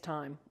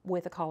FaceTime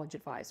with a college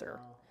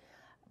advisor. Wow.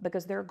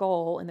 Because their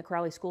goal in the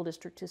Crowley School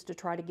District is to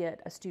try to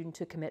get a student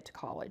to commit to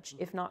college.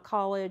 If not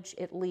college,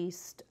 at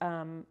least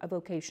a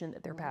vocation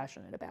that they're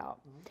passionate about.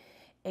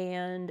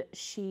 And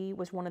she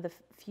was one of the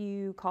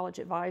few college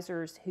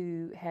advisors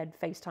who had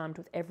FaceTimed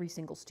with every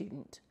single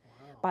student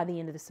by the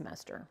end of the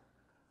semester.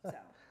 So.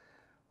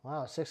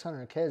 Wow,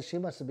 600 kids. She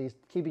must be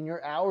keeping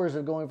your hours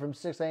of going from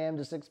 6 a.m.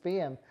 to 6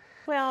 p.m.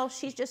 Well,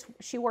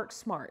 she works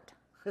smart.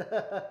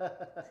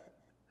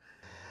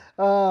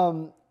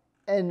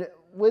 And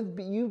with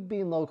you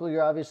being local,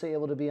 you're obviously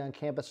able to be on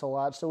campus a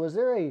lot. So is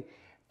there a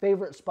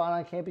favorite spot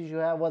on campus you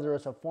have, whether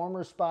it's a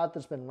former spot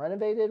that's been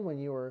renovated when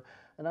you were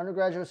an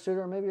undergraduate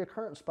student, or maybe a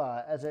current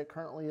spot as it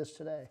currently is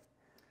today?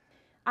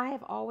 I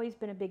have always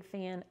been a big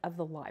fan of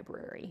the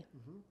library.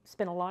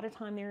 Spent a lot of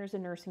time there as a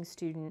nursing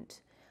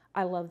student.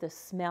 I love the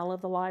smell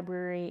of the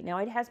library. Now,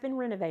 it has been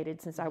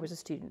renovated since I was a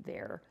student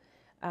there.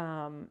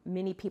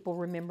 Many people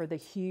remember the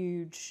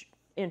huge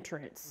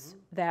entrance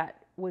that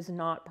was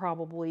not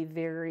probably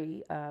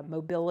very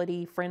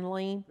mobility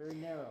friendly.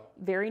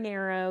 Very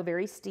narrow,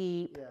 very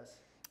steep. Yes.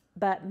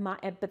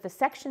 But the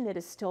section that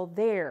is still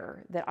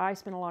there that I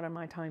spent a lot of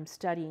my time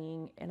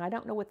studying, and I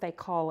don't know what they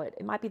call it.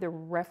 It might be the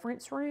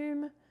reference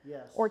room.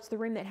 Yes. Or it's the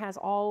room that has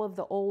all of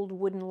the old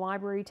wooden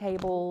library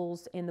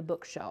tables and the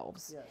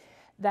bookshelves. Yes.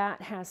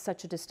 That has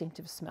such a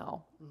distinctive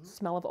smell,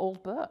 smell of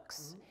old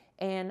books.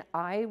 And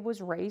I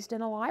was raised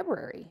in a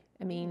library.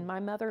 I mean, my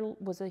mother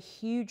was a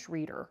huge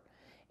reader.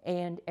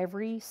 And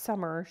every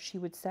summer she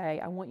would say,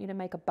 I want you to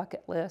make a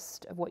bucket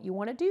list of what you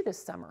want to do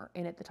this summer.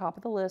 And at the top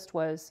of the list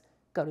was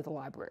go to the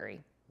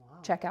library,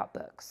 check out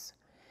books.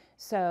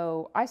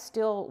 So I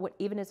still,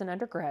 even as an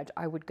undergrad,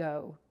 I would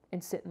go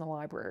and sit in the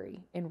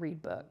library and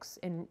read books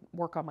and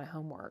work on my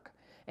homework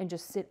and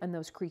just sit in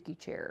those creaky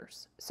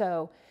chairs.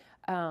 So,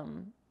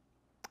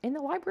 and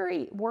the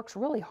library works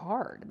really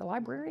hard. The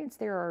librarians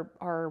there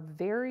are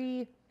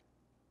very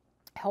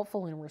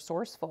helpful and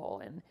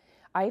resourceful. And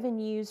I even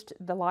used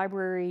the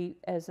library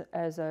as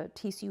a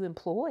TCU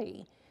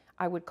employee.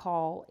 I would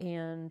call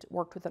and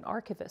worked with an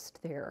archivist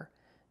there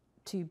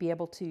to be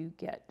able to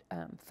get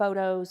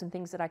photos and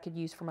things that I could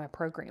use for my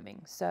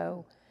programming.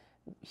 So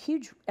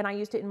huge, and I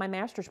used it in my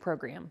master's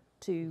program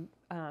to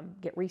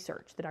get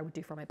research that I would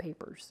do for my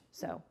papers.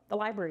 So the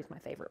library is my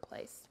favorite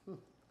place.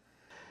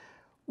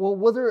 Well,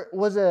 whether it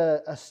was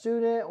a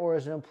student or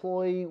as an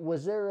employee,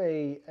 was there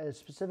a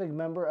specific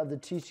member of the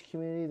TCU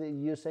community that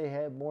you say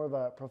had more of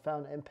a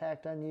profound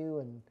impact on you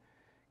and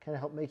kind of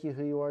helped make you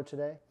who you are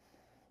today?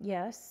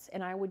 Yes,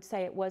 and I would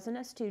say it wasn't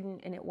a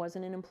student and it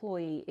wasn't an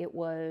employee, it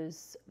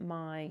was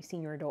my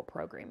senior adult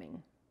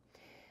programming.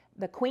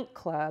 The Quink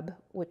Club,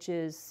 which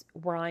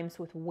rhymes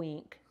with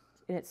wink,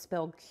 and it's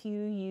spelled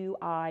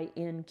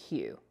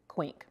Q-U-I-N-Q,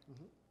 Quink,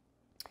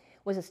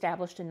 was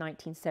established in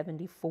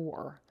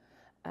 1974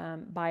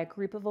 by a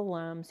group of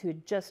alums who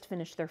had just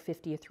finished their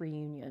 50th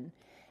reunion.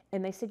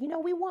 And they said, you know,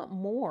 we want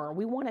more.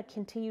 We want to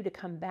continue to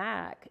come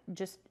back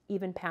just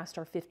even past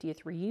our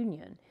 50th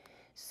reunion.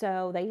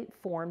 So they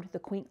formed the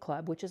Quink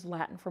Club, which is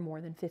Latin for more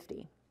than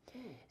 50.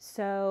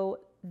 So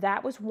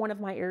that was one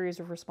of my areas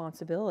of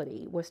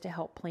responsibility, was to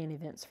help plan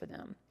events for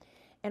them.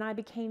 And I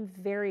became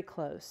very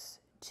close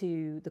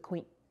to the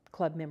Quink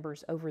Club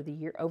members over the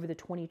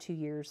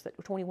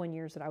 21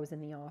 years that I was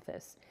in the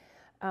office.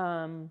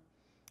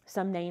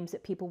 Some names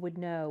that people would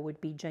know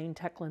would be Jane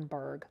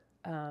Tecklenburg,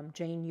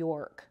 Jane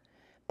York,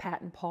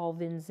 Pat and Paul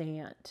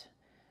Vinzant,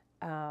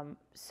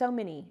 so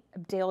many,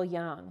 Dale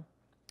Young,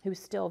 who's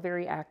still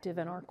very active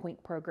in our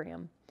Quink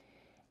program.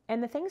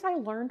 And the things I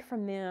learned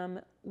from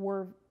them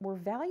were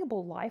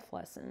valuable life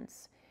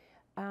lessons.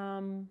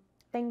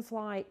 Things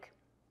like,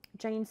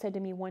 Jane said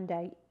to me one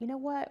day, you know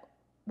what,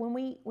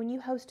 when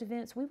you host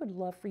events, we would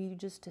love for you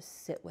just to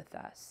sit with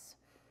us.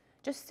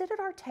 Just sit at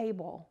our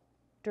table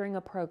during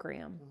a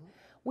program.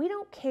 We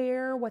don't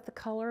care what the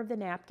color of the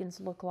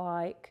napkins look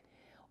like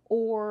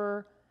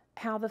or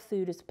how the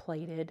food is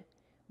plated.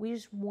 We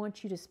just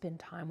want you to spend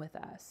time with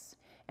us.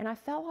 And I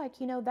felt like,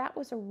 you know, that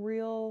was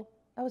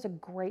a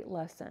great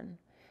lesson,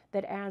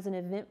 that as an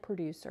event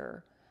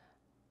producer,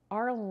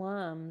 our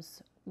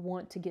alums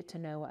want to get to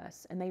know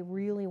us and they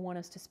really want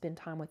us to spend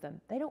time with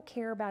them. They don't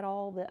care about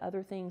all the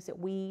other things that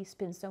we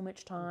spend so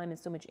much time and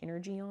so much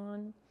energy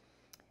on.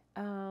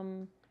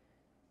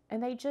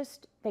 And they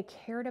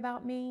cared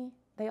about me.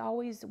 They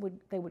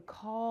would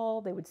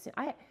call, they would send.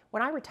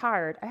 When I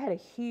retired, I had a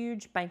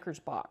huge banker's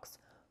box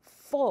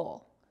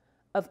full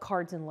of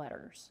cards and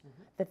letters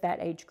that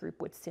age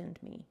group would send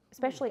me,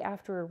 especially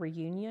after a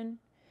reunion.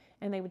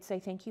 And they would say,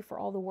 thank you for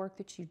all the work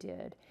that you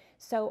did.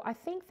 So I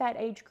think that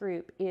age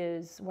group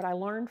is what I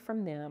learned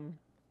from them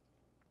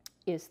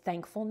is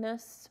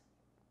thankfulness,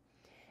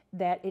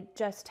 that it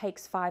just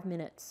takes 5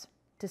 minutes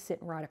to sit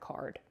and write a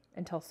card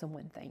and tell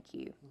someone thank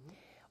you,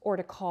 or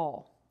to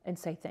call and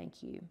say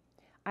thank you.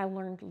 I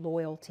learned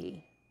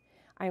loyalty.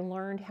 I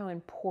learned how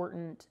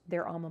important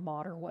their alma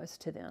mater was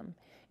to them.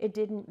 It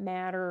didn't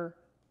matter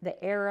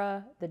the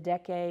era, the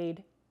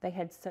decade, they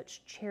had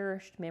such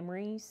cherished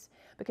memories.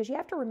 Because you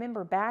have to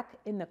remember, back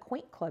in the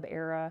Quaint Club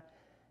era,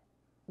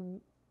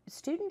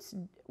 students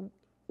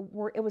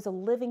it was a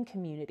living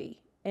community,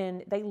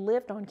 and they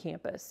lived on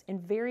campus,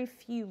 and very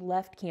few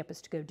left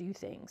campus to go do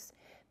things.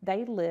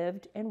 They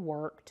lived and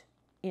worked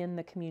in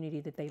the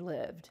community that they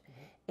lived.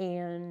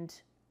 And,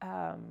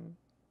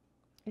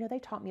 they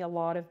taught me a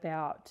lot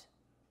about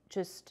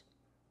just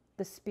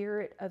the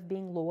spirit of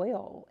being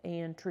loyal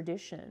and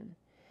tradition.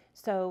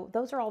 So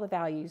those are all the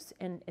values,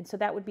 and so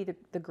that would be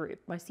the group,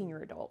 my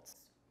senior adults.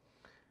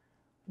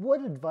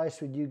 What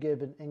advice would you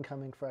give an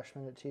incoming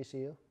freshman at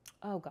TCU?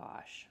 Oh,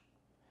 gosh.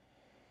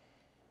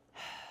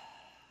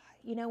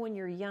 When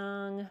you're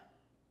young,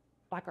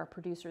 like our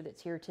producer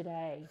that's here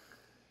today,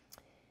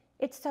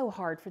 it's so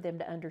hard for them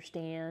to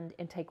understand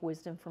and take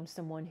wisdom from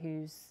someone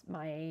who's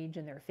my age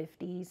in their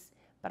 50s.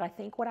 But I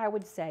think what I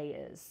would say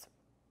is,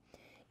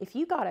 if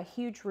you got a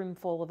huge room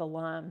full of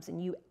alums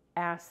and you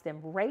ask them,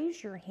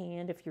 raise your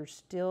hand if you're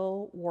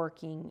still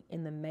working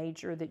in the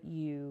major that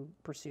you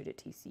pursued at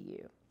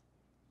TCU.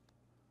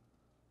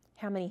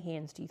 How many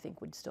hands do you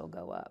think would still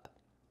go up?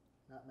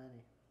 Not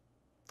many.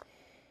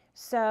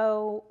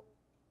 So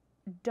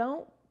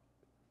don't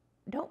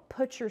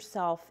put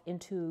yourself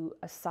into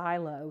a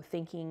silo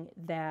thinking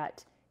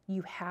that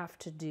you have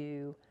to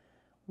do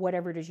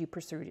whatever it is you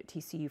pursued at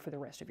TCU for the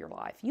rest of your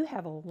life. You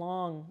have a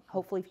long,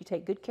 hopefully if you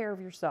take good care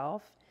of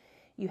yourself,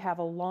 you have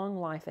a long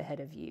life ahead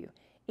of you.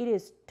 It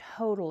is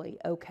totally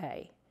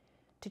okay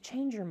to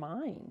change your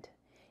mind.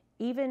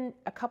 Even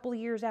a couple of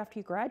years after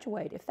you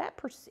graduate, if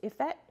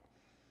that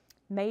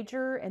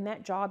major and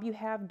that job you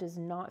have does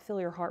not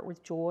fill your heart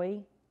with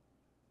joy,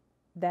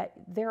 that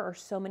there are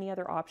so many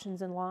other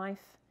options in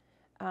life,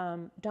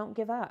 don't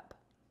give up.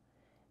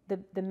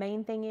 The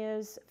main thing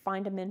is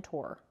find a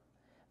mentor,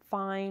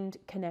 find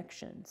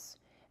connections.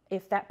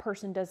 If that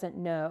person doesn't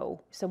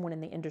know someone in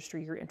the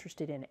industry you're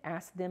interested in,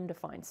 ask them to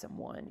find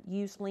someone.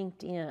 Use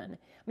LinkedIn. I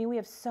mean, we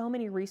have so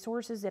many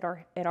resources at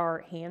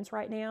our hands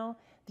right now.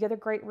 The other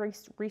great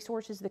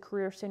resource is the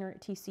Career Center at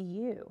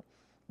TCU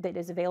that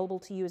is available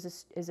to you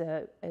as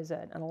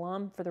an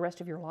alum for the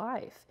rest of your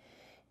life.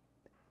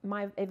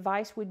 My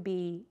advice would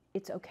be,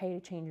 it's okay to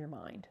change your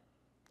mind.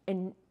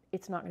 And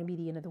it's not going to be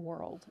the end of the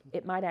world.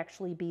 It might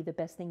actually be the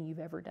best thing you've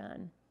ever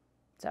done.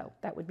 So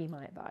that would be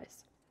my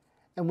advice.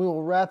 And we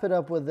will wrap it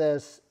up with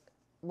this.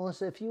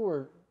 Melissa, if you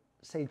were,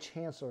 say,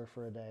 chancellor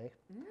for a day,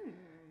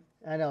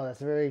 I know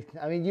that's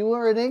you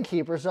were an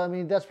innkeeper, so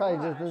that's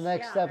probably just the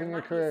next step in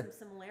your career.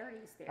 Some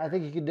similarities there. I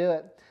think you could do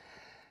it.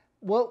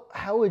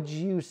 How would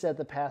you set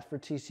the path for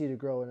TCU to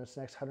grow in its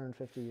next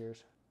 150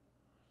 years?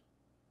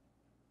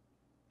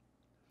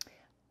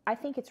 I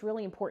think it's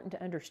really important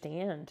to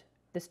understand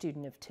the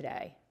student of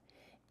today.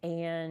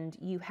 And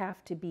you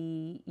have to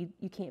be,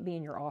 you can't be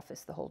in your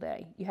office the whole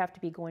day. You have to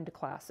be going to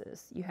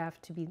classes. You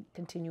have to be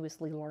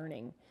continuously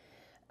learning,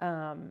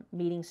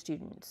 meeting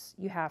students.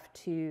 You have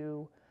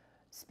to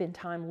spend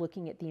time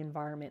looking at the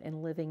environment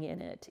and living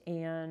in it,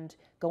 and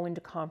going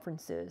to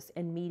conferences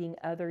and meeting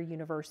other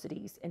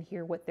universities and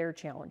hear what their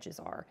challenges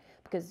are.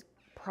 Because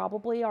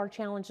probably our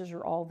challenges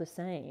are all the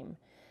same.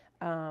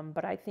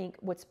 But I think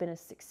what's been a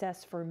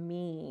success for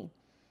me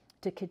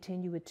to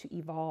continue to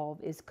evolve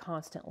is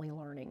constantly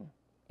learning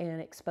and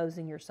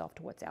exposing yourself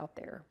to what's out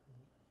there.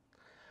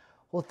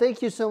 Well,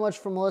 thank you so much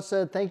for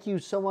Melissa. Thank you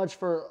so much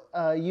for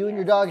you and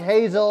your dog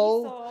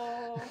Hazel.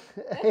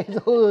 Hazel,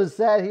 who has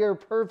sat here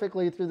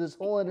perfectly through this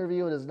whole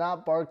interview and has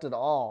not barked at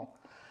all.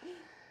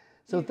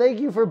 So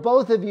thank you for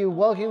both of you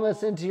welcoming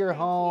us into your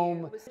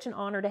home. It was such an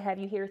honor to have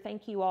you here.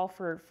 Thank you all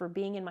for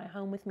being in my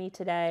home with me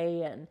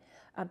today. And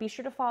be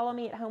sure to follow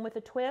me at Home with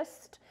a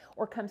Twist,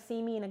 or come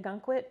see me in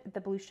Ogunquit at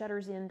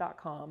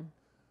theblueshuttersinn.com.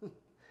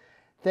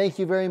 Thank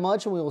you very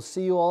much, and we will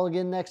see you all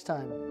again next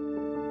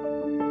time.